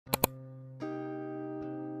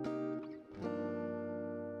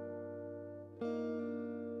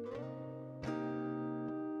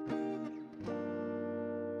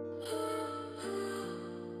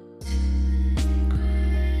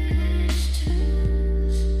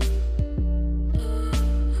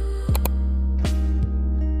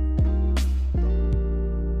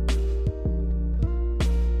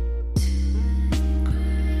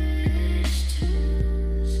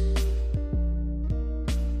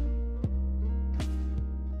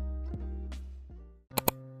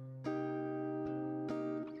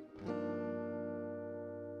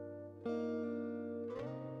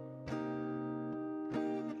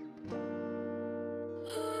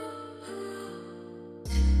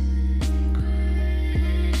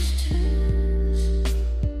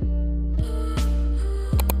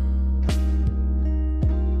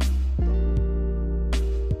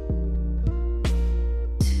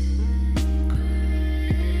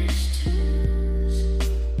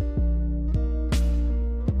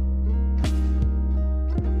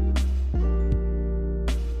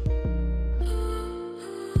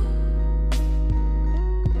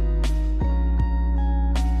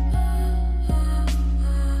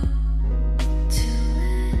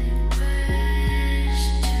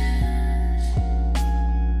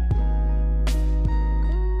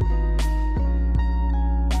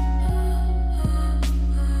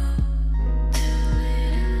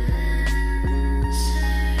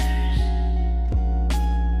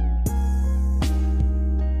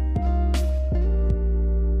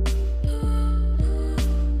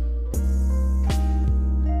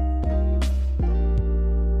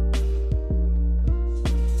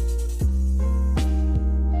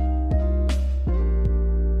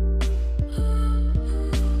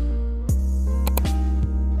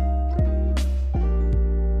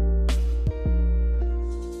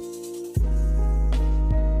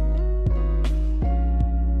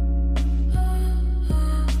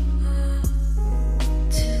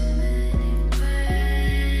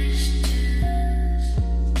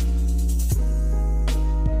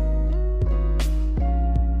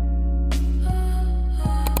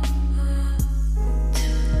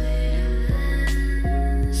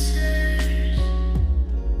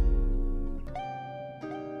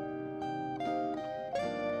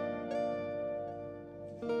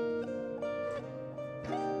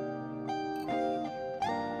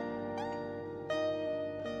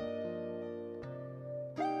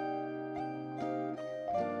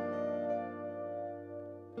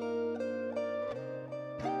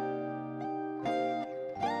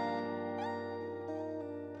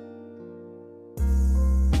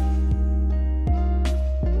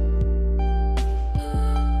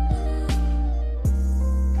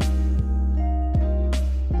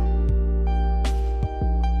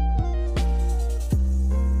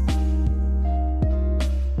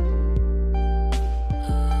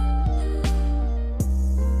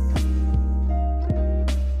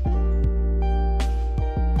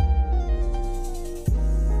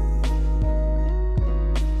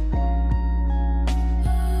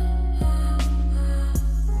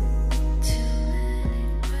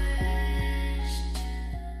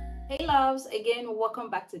loves, again welcome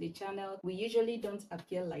back to the channel. We usually don't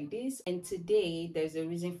appear like this, and today there's a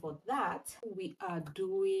reason for that. We are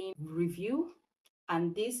doing review,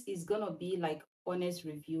 and this is gonna be like honest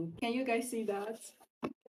review. Can you guys see that?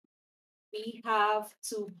 We have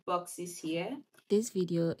two boxes here. This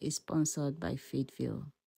video is sponsored by Fitville.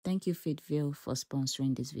 Thank you, Fitville, for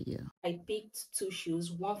sponsoring this video. I picked two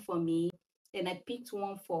shoes, one for me and I picked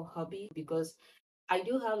one for hubby because I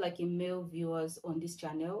do have like a male viewers on this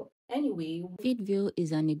channel. Anyway, Fitville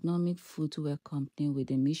is an economic footwear company with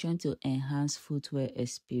a mission to enhance footwear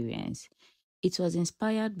experience. It was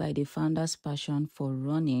inspired by the founder's passion for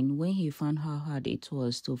running when he found how hard it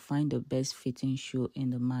was to find the best fitting shoe in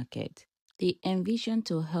the market. They envision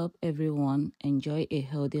to help everyone enjoy a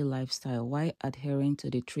healthy lifestyle while adhering to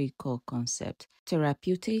the three core concepts: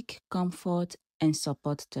 therapeutic, comfort, and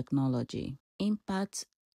support technology, impact,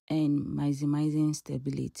 and maximizing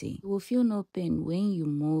stability. You will feel no pain when you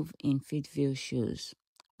move in Fitville shoes.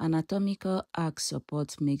 Anatomical arch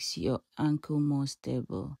support makes your ankle more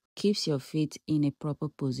stable, keeps your feet in a proper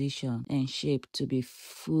position and shape to be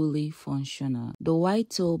fully functional. The wide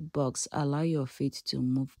toe box allows your feet to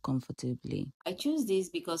move comfortably. I choose this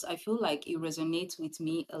because I feel like it resonates with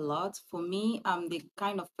me a lot. For me, I'm the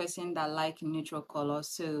kind of person that like neutral colors,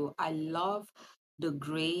 so I love the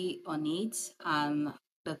gray on it and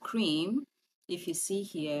the cream. If you see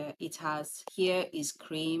here, it has here is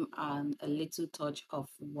cream and a little touch of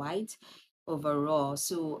white overall.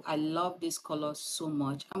 So I love this color so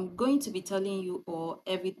much. I'm going to be telling you all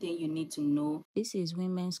everything you need to know. This is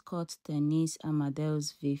women's court tennis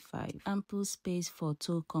Amadeus V5. Ample space for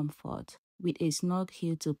toe comfort with a snug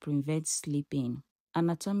heel to prevent slipping.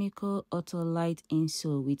 Anatomical ultralight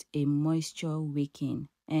insole with a moisture wicking,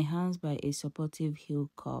 enhanced by a supportive heel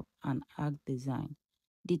cup and arch design.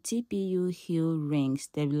 The TPU heel ring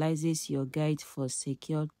stabilizes your guide for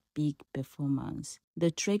secure peak performance.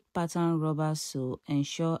 The thread pattern rubber sole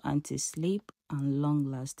ensure anti-slip and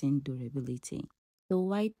long-lasting durability. The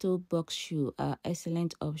wide toe box shoe are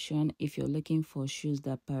excellent option if you're looking for shoes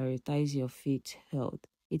that prioritize your feet health.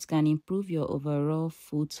 It can improve your overall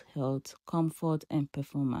foot health, comfort, and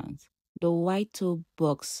performance. The wide toe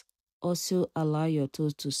box also allow your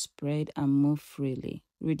toes to spread and move freely,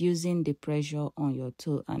 reducing the pressure on your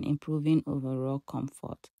toe and improving overall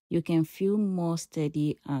comfort. You can feel more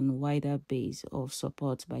steady and wider base of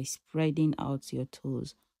support by spreading out your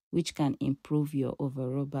toes, which can improve your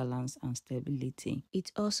overall balance and stability.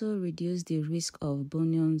 It also reduces the risk of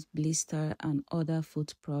bunions, blister, and other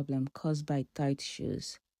foot problems caused by tight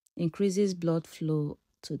shoes. Increases blood flow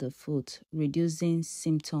to the foot, reducing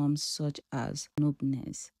symptoms such as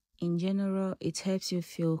numbness. In general, it helps you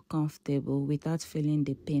feel comfortable without feeling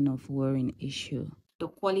the pain of wearing a shoe. The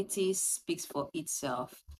quality speaks for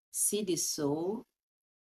itself. See the sole.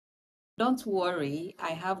 Don't worry, I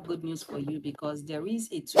have good news for you because there is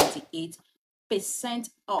a 28%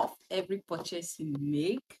 off every purchase you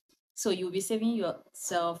make. So you'll be saving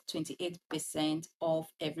yourself 28%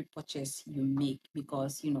 off every purchase you make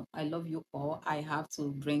because, I love you all. I have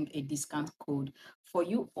to bring a discount code for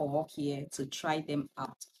you all here to try them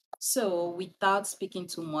out. So without speaking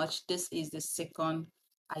too much, this is the second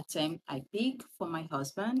item I pick for my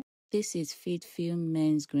husband. This is Fitville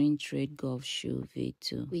Men's GreenTread Golf Shoe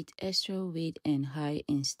V2 with extra weight and high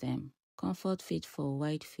in stem. Comfort fit for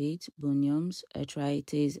wide feet, bunions,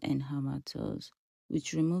 arthritis, and hammer toes,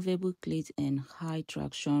 with removable cleats and high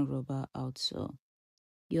traction rubber outsole.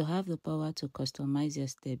 You have the power to customize your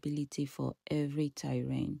stability for every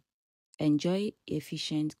terrain. Enjoy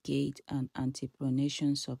efficient gait and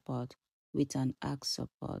anti-pronation support with an arch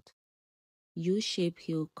support. U-shaped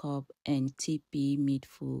heel cup and TP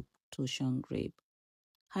midfoot torsion grip.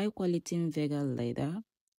 High quality Vega leather,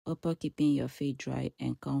 upper keeping your feet dry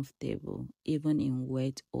and comfortable even in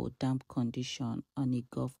wet or damp condition on a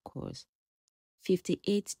golf course.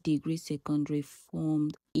 58-degree secondary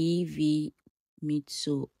formed EV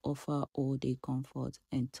midsole offer all-day comfort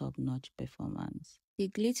and top-notch performance. The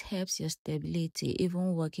glit helps your stability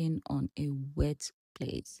even walking on a wet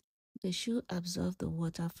place. The shoe absorbs the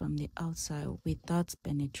water from the outside without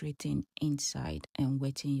penetrating inside and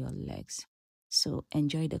wetting your legs. So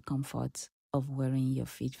enjoy the comfort of wearing your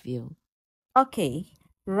Fitville. Okay,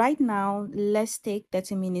 right now let's take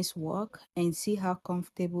 30 minutes walk and see how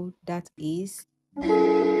comfortable that is.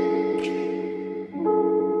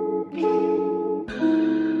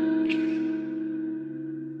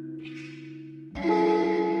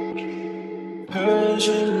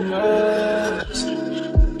 Persian eyes,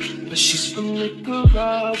 but she's from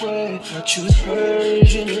Nicaragua. Thought you was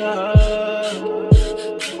Persian love.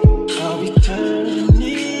 Are we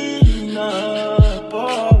turning up? Or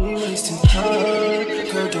are we wasting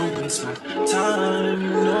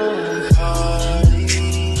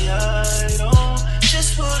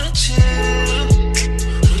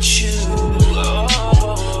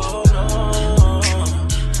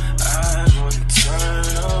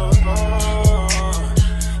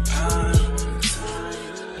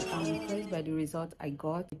I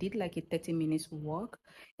got. I did like a 30 minutes walk,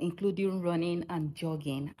 including running and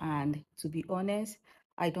jogging. And to be honest,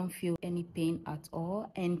 I don't feel any pain at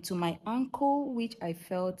all. And to my ankle, which I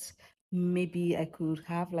felt maybe I could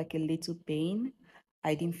have like a little pain,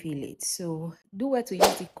 I didn't feel it. So do well to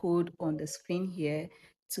use the code on the screen here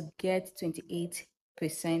to get 28%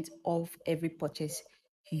 off every purchase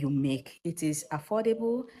you make. It is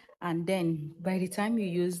affordable, and then by the time you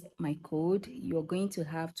use my code, you're going to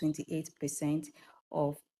have 28%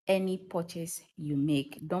 of any purchase you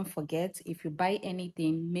make. Don't forget, if you buy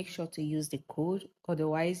anything, make sure to use the code,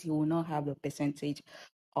 otherwise you will not have the percentage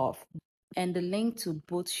off. And the link to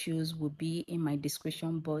both shoes will be in my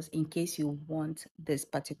description box in case you want this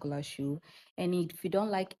particular shoe. And if you don't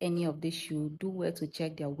like any of these shoes, do well to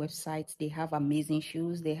check their websites. They have amazing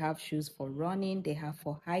shoes. They have shoes for running, they have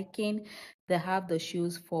for hiking, they have the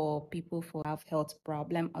shoes for people who have health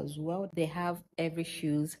problem as well. They have every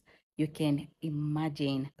shoes you can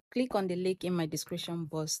imagine. Click on the link in my description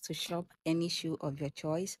box to shop any shoe of your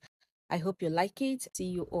choice. I hope you like it. See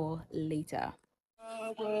you all later.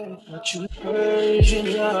 Got you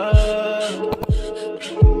Persian love.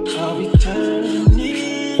 Are we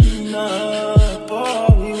turning up?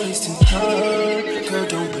 Are we wasting time? Girl,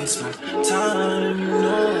 don't waste my time.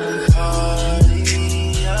 No party.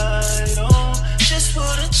 I don't just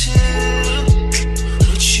wanna chill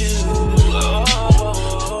with you. Oh,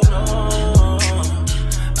 no.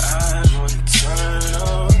 I wanna turn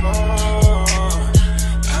up on.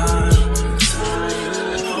 I wanna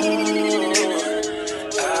turn you on.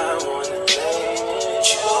 I wanna lay with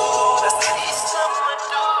you. That's the least of my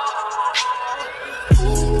dog.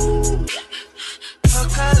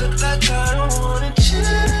 Fuck, I look like I don't wanna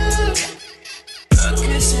chill. I'm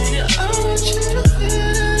kissing you, I want you to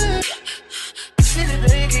feel. Feel it,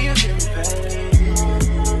 baby, can you feel me, babe?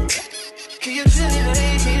 Can you feel it,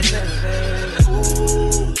 baby, can you feel me, babe?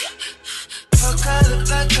 Ooh. Fuck, I look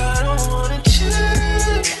like I don't wanna chill.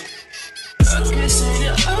 I'm kissing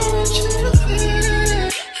you, I want you to feel.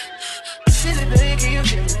 Feel it, baby, can you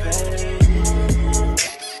feel me, babe?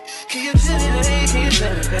 Can you feel it, baby, can you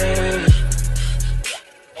feel me, babe?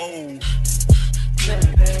 Oh, feel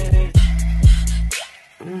me, babe.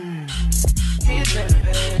 Can you feel me,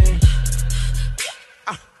 babe?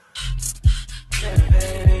 Feel me,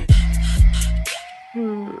 babe.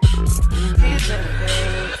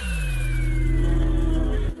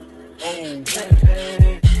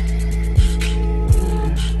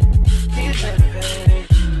 Can you feel me, babe?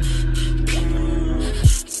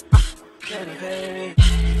 Oh, feel me, babe. Can you feel me, babe? Feel me, babe.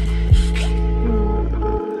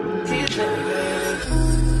 Can you feel me, babe?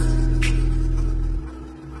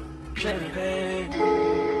 Feel me, babe.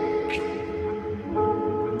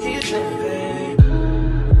 Can you feel me, babe?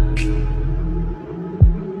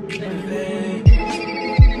 Feel me, babe.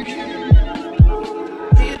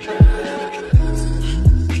 Can you feel me, babe?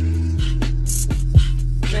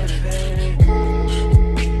 Feel me, babe.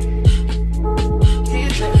 Can you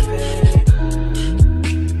feel me, babe?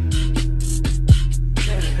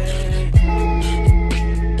 Feel me, babe.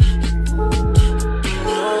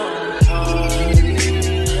 No party,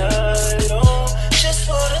 I don't just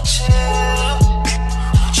wanna chill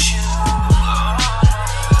with you.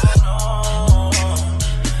 No,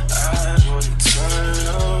 I wanna turn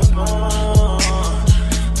up on.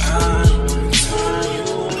 I wanna turn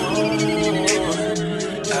you on.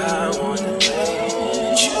 I wanna lay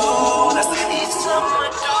with you. That's the least of my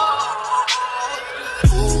dog.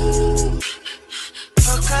 Ooh.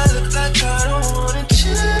 Fuck, I look like I don't wanna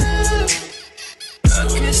chill. I'm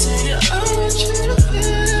kissing you, I want you to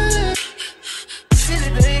feel. Feel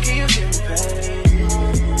it, baby, can you feel me, babe?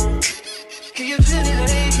 Can you feel it,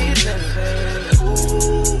 baby, can you feel me, babe?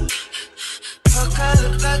 Ooh. Fuck, I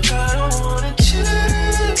look like I don't wanna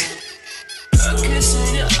chill. I'm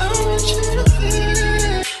kissing you, I want you to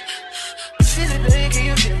feel. Feel it, baby, can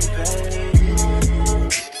you feel me, babe?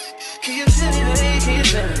 Can you feel it, baby, can you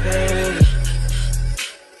feel me, babe?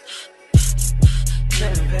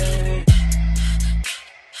 Feel me, babe.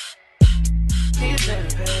 Can you feel me,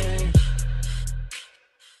 babe?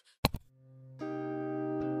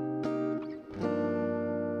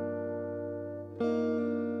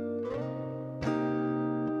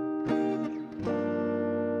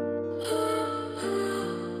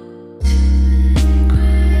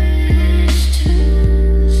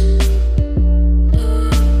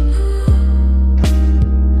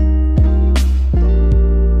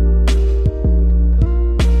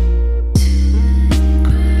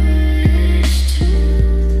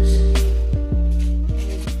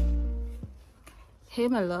 Hey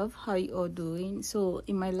my love, how you all doing? So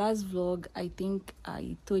in my last vlog, I think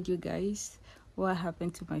I told you guys what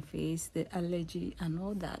happened to my face, the allergy and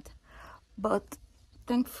all that. But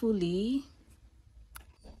thankfully,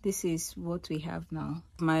 this is what we have now.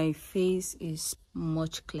 My face is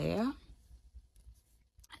much clearer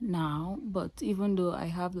now, but even though I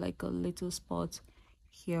have like a little spot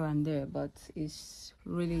here and there, but it's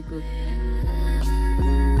really good.